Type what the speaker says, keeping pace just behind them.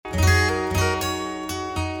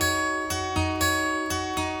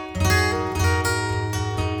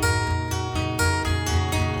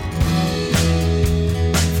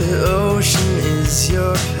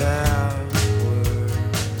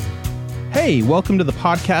Hey, welcome to the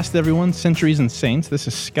podcast, everyone, Centuries and Saints. This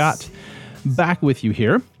is Scott back with you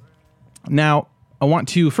here. Now, I want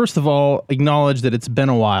to, first of all, acknowledge that it's been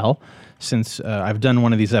a while since I've done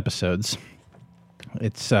one of these episodes.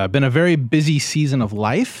 It's been a very busy season of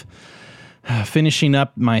life, finishing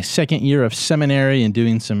up my second year of seminary and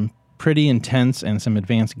doing some pretty intense and some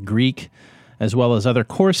advanced Greek, as well as other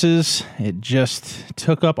courses. It just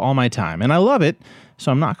took up all my time, and I love it,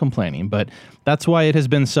 so I'm not complaining, but that's why it has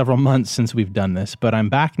been several months since we've done this. But I'm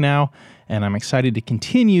back now, and I'm excited to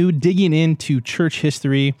continue digging into church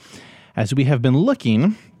history as we have been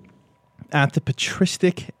looking at the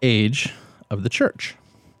patristic age of the church.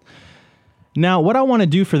 Now, what I want to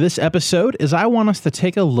do for this episode is I want us to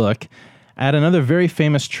take a look at another very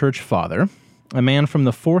famous church father, a man from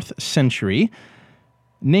the 4th century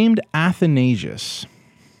named Athanasius.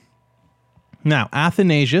 Now,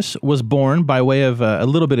 Athanasius was born, by way of a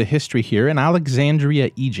little bit of history here, in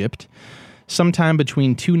Alexandria, Egypt, sometime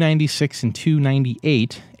between 296 and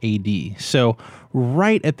 298 AD, so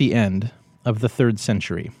right at the end of the 3rd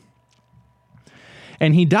century.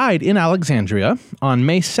 And he died in Alexandria on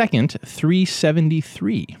May 2nd,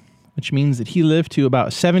 373, which means that he lived to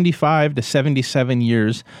about 75 to 77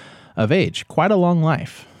 years of age. Quite a long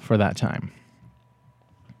life for that time.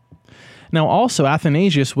 Now, also,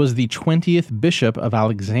 Athanasius was the 20th bishop of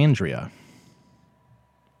Alexandria.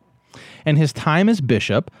 And his time as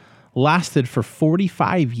bishop lasted for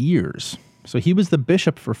 45 years. So he was the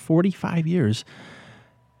bishop for 45 years.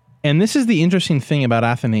 And this is the interesting thing about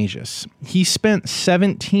Athanasius. He spent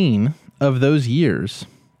 17 of those years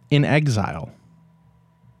in exile.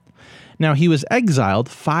 Now, he was exiled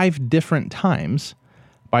 5 different times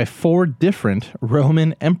by 4 different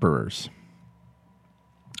Roman emperors.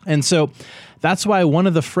 And so that's why one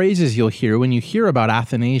of the phrases you'll hear when you hear about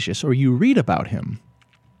Athanasius or you read about him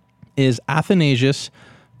is Athanasius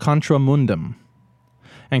contra mundum.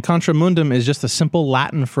 And contra mundum is just a simple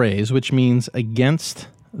Latin phrase which means against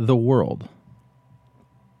the world.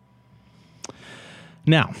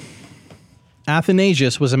 Now,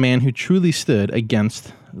 Athanasius was a man who truly stood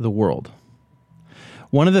against the world.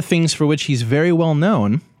 One of the things for which he's very well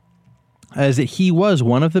known is that he was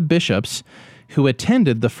one of the bishops who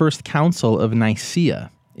attended the First Council of Nicaea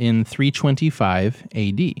in 325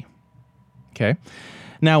 AD. Okay?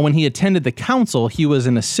 Now, when he attended the council, he was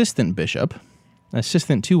an assistant bishop,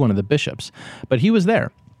 assistant to one of the bishops, but he was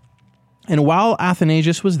there. And while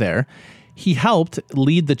Athanasius was there, he helped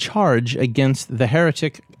lead the charge against the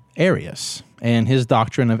heretic Arius and his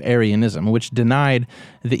doctrine of Arianism, which denied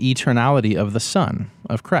the eternality of the Son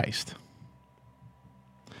of Christ.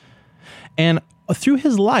 And through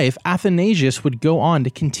his life, Athanasius would go on to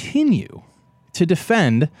continue to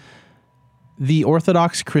defend the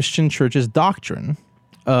Orthodox Christian Church's doctrine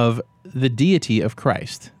of the deity of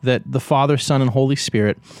Christ, that the Father, Son, and Holy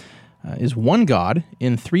Spirit is one God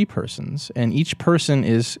in 3 persons, and each person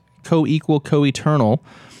is co-equal, co-eternal,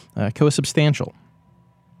 co-substantial.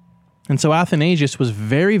 And so Athanasius was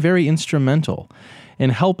very, very instrumental in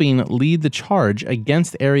helping lead the charge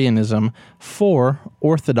against Arianism for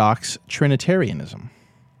Orthodox Trinitarianism.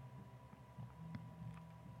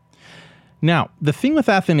 Now, the thing with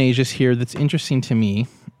Athanasius here that's interesting to me,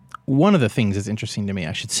 one of the things that's interesting to me,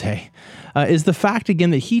 I should say, is the fact, again,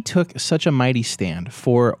 that he took such a mighty stand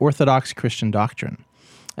for Orthodox Christian doctrine.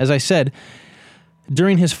 As I said,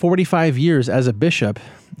 during his 45 years as a bishop,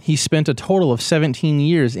 he spent a total of 17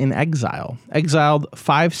 years in exile, exiled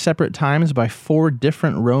 5 separate times by 4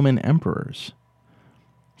 different Roman emperors.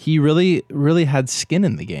 He really, really had skin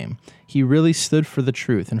in the game. He really stood for the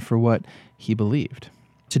truth and for what he believed.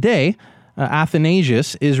 Today,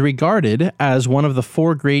 Athanasius is regarded as one of the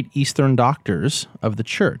 4 great Eastern doctors of the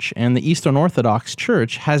Church, and the Eastern Orthodox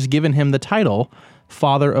Church has given him the title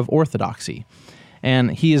Father of Orthodoxy.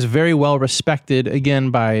 And he is very well respected,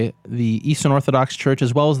 again, by the Eastern Orthodox Church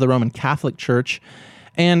as well as the Roman Catholic Church.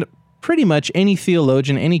 And pretty much any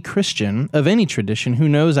theologian, any Christian of any tradition who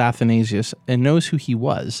knows Athanasius and knows who he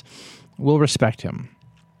was will respect him.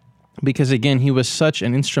 Because, again, he was such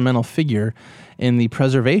an instrumental figure in the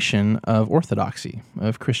preservation of orthodoxy,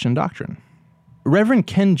 of Christian doctrine. Reverend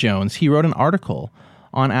Ken Jones, he wrote an article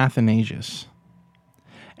on Athanasius.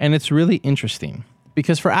 And it's really interesting.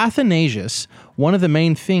 Because for Athanasius, one of the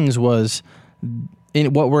main things was,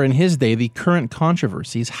 in what were in his day the current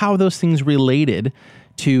controversies, how those things related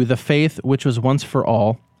to the faith which was once for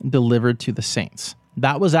all delivered to the saints.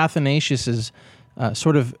 That was Athanasius's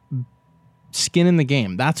sort of skin in the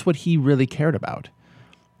game. That's what he really cared about,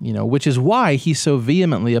 which is why he so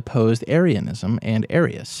vehemently opposed Arianism and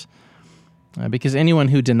Arius. Because anyone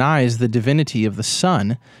who denies the divinity of the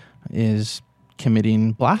Son is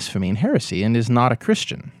committing blasphemy and heresy and is not a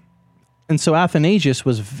Christian. And so Athanasius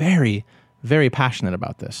was very, very passionate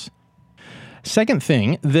about this. Second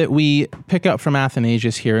thing that we pick up from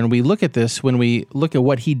Athanasius here, and we look at this when we look at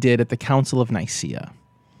what he did at the Council of Nicaea,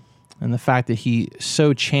 and the fact that he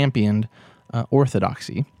so championed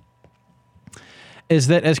orthodoxy, is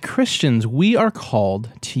that as Christians, we are called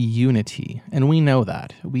to unity, and we know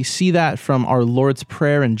that. We see that from our Lord's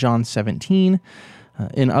Prayer in John 17,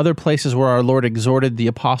 in other places where our Lord exhorted the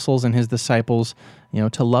apostles and his disciples,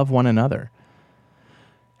 to love one another.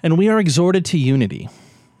 And we are exhorted to unity.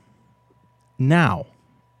 Now,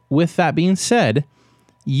 with that being said,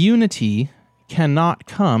 unity cannot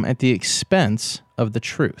come at the expense of the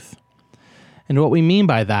truth. And what we mean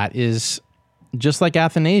by that is, just like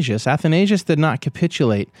Athanasius did not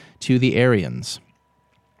capitulate to the Arians,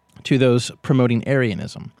 to those promoting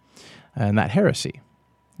Arianism and that heresy.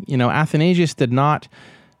 Athanasius did not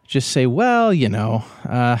just say,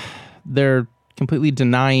 they're completely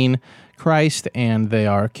denying Christ and they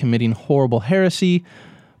are committing horrible heresy,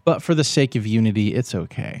 but for the sake of unity, it's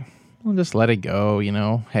okay. We'll just let it go,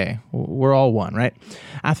 hey, we're all one, right?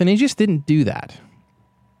 Athanasius didn't do that.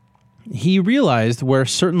 He realized where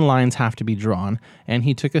certain lines have to be drawn, and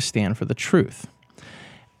he took a stand for the truth.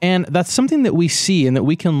 And that's something that we see and that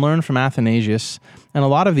we can learn from Athanasius and a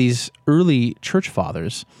lot of these early church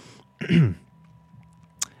fathers,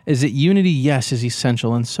 is that unity, yes, is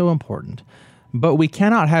essential and so important, but we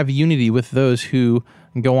cannot have unity with those who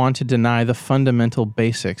go on to deny the fundamental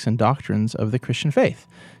basics and doctrines of the Christian faith.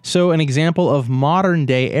 So an example of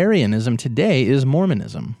modern-day Arianism today is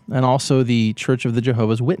Mormonism, and also the Church of the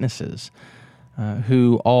Jehovah's Witnesses,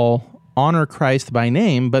 who all honor Christ by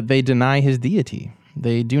name, but they deny his deity.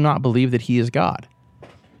 They do not believe that he is God.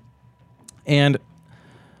 And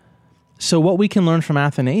so what we can learn from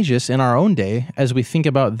Athanasius in our own day, as we think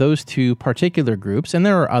about those two particular groups, and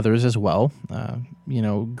there are others as well,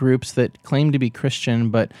 groups that claim to be Christian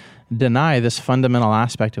but deny this fundamental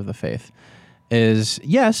aspect of the faith, is,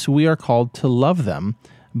 yes, we are called to love them,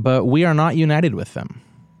 but we are not united with them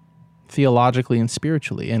theologically and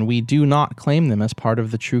spiritually, and we do not claim them as part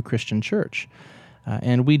of the true Christian church.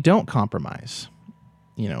 And we don't compromise,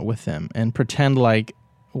 with them and pretend like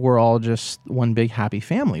we're all just one big happy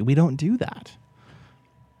family. We don't do that.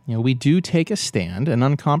 We do take a stand, an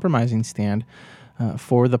uncompromising stand,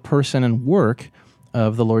 for the person and work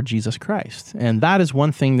of the Lord Jesus Christ. And that is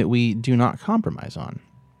one thing that we do not compromise on.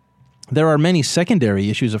 There are many secondary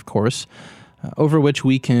issues, of course, over which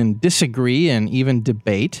we can disagree and even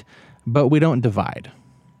debate, but we don't divide.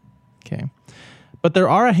 Okay. But there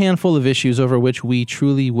are a handful of issues over which we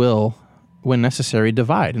truly will, when necessary,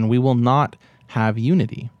 divide, and we will not have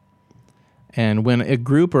unity. And when a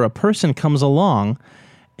group or a person comes along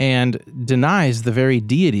and denies the very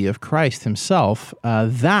deity of Christ himself,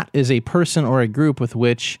 that is a person or a group with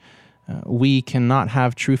which we cannot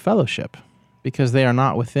have true fellowship, because they are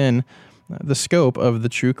not within the scope of the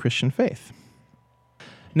true Christian faith.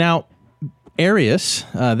 Now, Arius,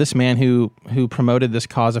 this man who promoted this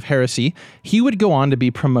cause of heresy, he would go on to be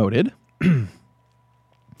promoted,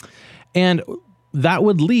 and that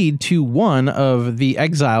would lead to one of the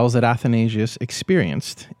exiles that Athanasius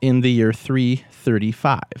experienced in the year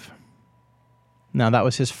 335. Now, that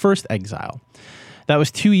was his first exile. That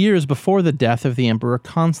was 2 years before the death of the Emperor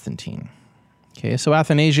Constantine. Okay, so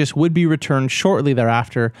Athanasius would be returned shortly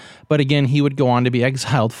thereafter, but again, he would go on to be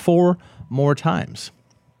exiled 4 more times.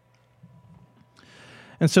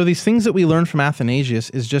 And so these things that we learn from Athanasius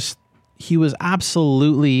is just, he was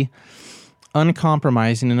absolutely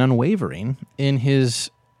uncompromising and unwavering in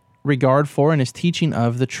his regard for and his teaching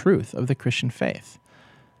of the truth of the Christian faith.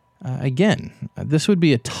 Again, this would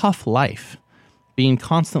be a tough life, being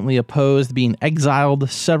constantly opposed, being exiled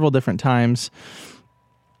several different times.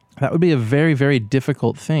 That would be a very, very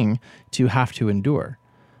difficult thing to have to endure.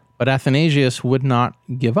 But Athanasius would not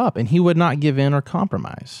give up, and he would not give in or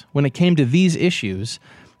compromise. When it came to these issues,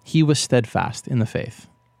 he was steadfast in the faith.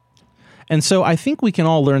 And so I think we can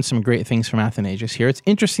all learn some great things from Athanasius here. It's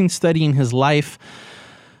interesting studying his life.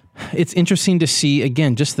 It's interesting to see,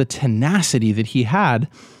 again, just the tenacity that he had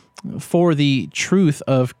for the truth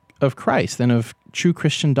of Christ and of true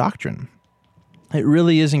Christian doctrine. It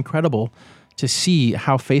really is incredible to see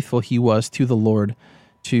how faithful he was to the Lord,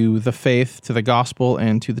 to the faith, to the gospel,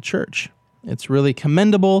 and to the church. It's really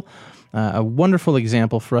commendable, a wonderful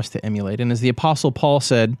example for us to emulate. And as the Apostle Paul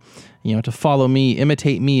said, to follow me,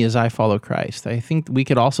 imitate me as I follow Christ. I think we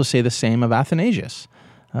could also say the same of Athanasius.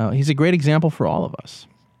 He's a great example for all of us.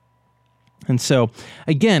 And so,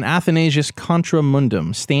 again, Athanasius contra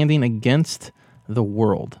mundum, standing against the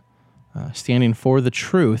world, standing for the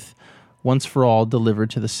truth once for all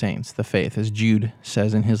delivered to the saints, the faith, as Jude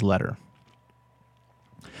says in his letter.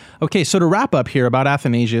 Okay, so to wrap up here about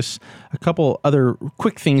Athanasius, a couple other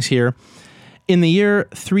quick things here. In the year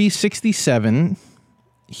 367,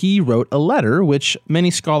 he wrote a letter, which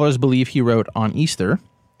many scholars believe he wrote on Easter,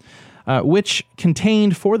 which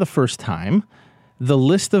contained for the first time the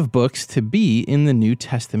list of books to be in the New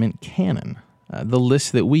Testament canon, the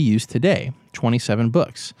list that we use today, 27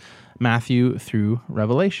 books, Matthew through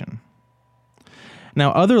Revelation.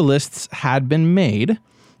 Now, other lists had been made,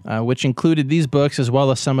 which included these books as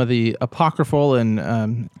well as some of the apocryphal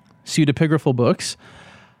and pseudepigraphal books,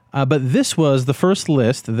 but this was the first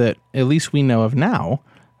list that at least we know of now,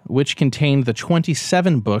 which contained the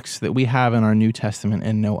 27 books that we have in our New Testament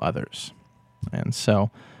and no others. And so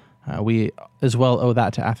we as well owe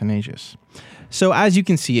that to Athanasius. So as you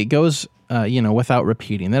can see, it goes without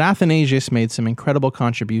repeating that Athanasius made some incredible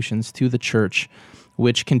contributions to the church,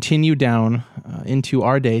 which continue down into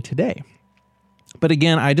our day today. But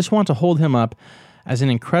again, I just want to hold him up as an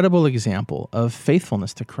incredible example of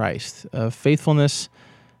faithfulness to Christ, of faithfulness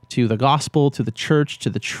to the gospel, to the church, to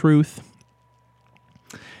the truth.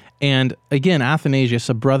 And again, Athanasius,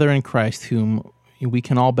 a brother in Christ whom we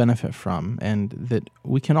can all benefit from and that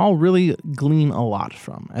we can all really glean a lot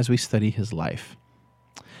from as we study his life.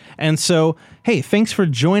 And so, hey, thanks for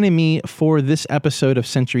joining me for this episode of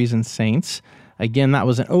Centuries and Saints. Again, that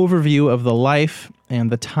was an overview of the life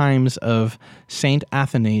and the times of Saint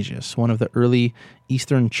Athanasius, one of the early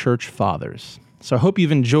Eastern Church fathers. So I hope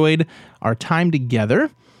you've enjoyed our time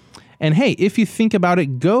together. And hey, if you think about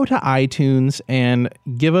it, go to iTunes and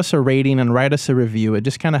give us a rating and write us a review. It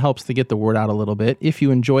just kind of helps to get the word out a little bit. If you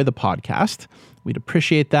enjoy the podcast, we'd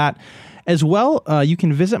appreciate that. As well, you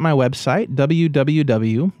can visit my website,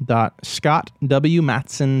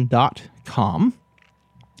 www.scottwmatson.com.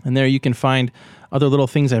 And there you can find other little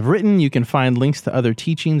things I've written. You can find links to other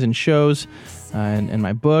teachings and shows and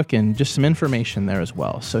my book and just some information there as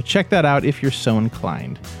well. So check that out if you're so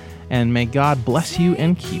inclined. And may God bless you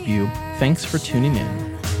and keep you. Thanks for tuning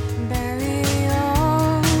in.